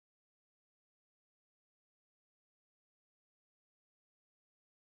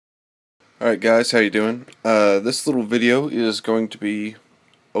Alright guys, how you doing? This little video is going to be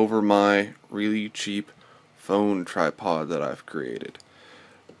over my really cheap phone tripod that I've created.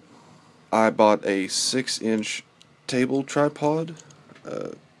 I bought a 6-inch table tripod,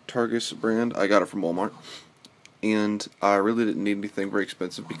 Targus brand. I got it from Walmart. And I really didn't need anything very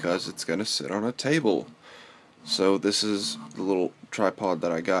expensive because it's going to sit on a table. So this is the little tripod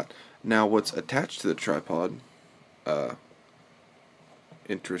that I got. Now what's attached to the tripod,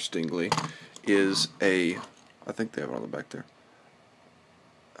 interestingly, is I think they have it on the back there.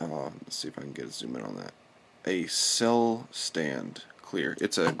 Let's see if I can get a zoom in on that. A cell stand, clear.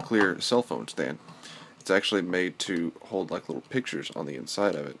 It's a clear cell phone stand. It's actually made to hold like little pictures on the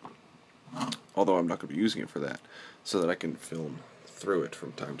inside of it. Although I'm not going to be using it for that, so that I can film through it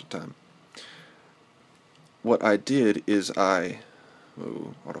from time to time. What I did is autofocus,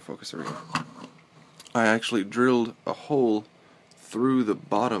 there we go. I actually drilled a hole through the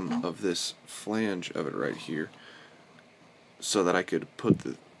bottom of this flange of it right here so that I could put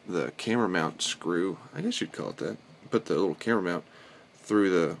the camera mount screw, I guess you'd call it that, put the little camera mount through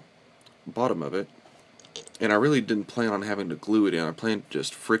the bottom of it. And I really didn't plan on having to glue it in. I planned to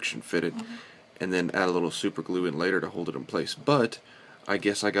just friction fit it and then add a little super glue in later to hold it in place. But I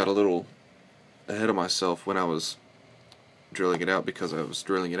guess I got a little ahead of myself when I was drilling it out, because I was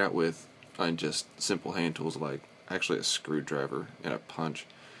drilling it out with just simple hand tools like actually a screwdriver and a punch.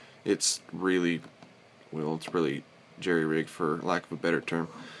 It's really jerry-rigged, for lack of a better term.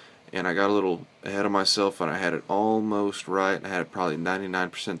 And I got a little ahead of myself and I had it almost right. I had it probably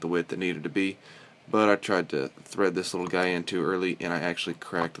 99% the width it needed to be, but I tried to thread this little guy in too early and I actually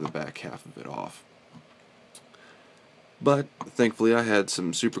cracked the back half of it off. But thankfully I had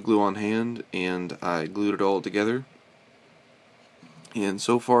some super glue on hand and I glued it all together, and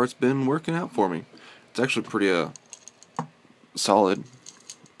so far it's been working out for me. It's actually pretty solid,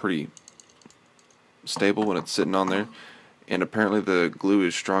 pretty stable when it's sitting on there, and apparently the glue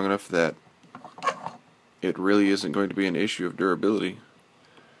is strong enough that it really isn't going to be an issue of durability.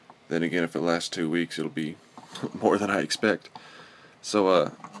 Then again, if it lasts 2 weeks, it'll be more than I expect.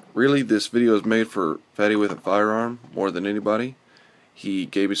 So really this video is made for Fatty with a Firearm more than anybody. He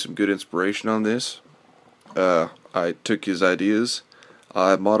gave me some good inspiration on this. I took his ideas,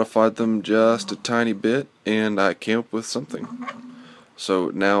 I modified them just a tiny bit, and I came up with something.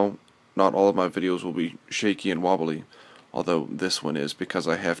 So now, not all of my videos will be shaky and wobbly, although this one is, because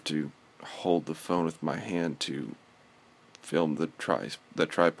I have to hold the phone with my hand to film the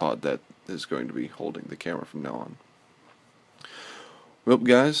tripod that is going to be holding the camera from now on. Well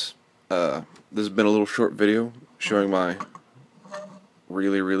guys, this has been a little short video showing my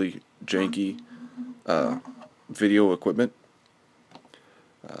really janky video equipment.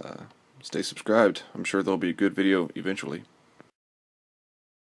 Stay subscribed. I'm sure there'll be a good video eventually.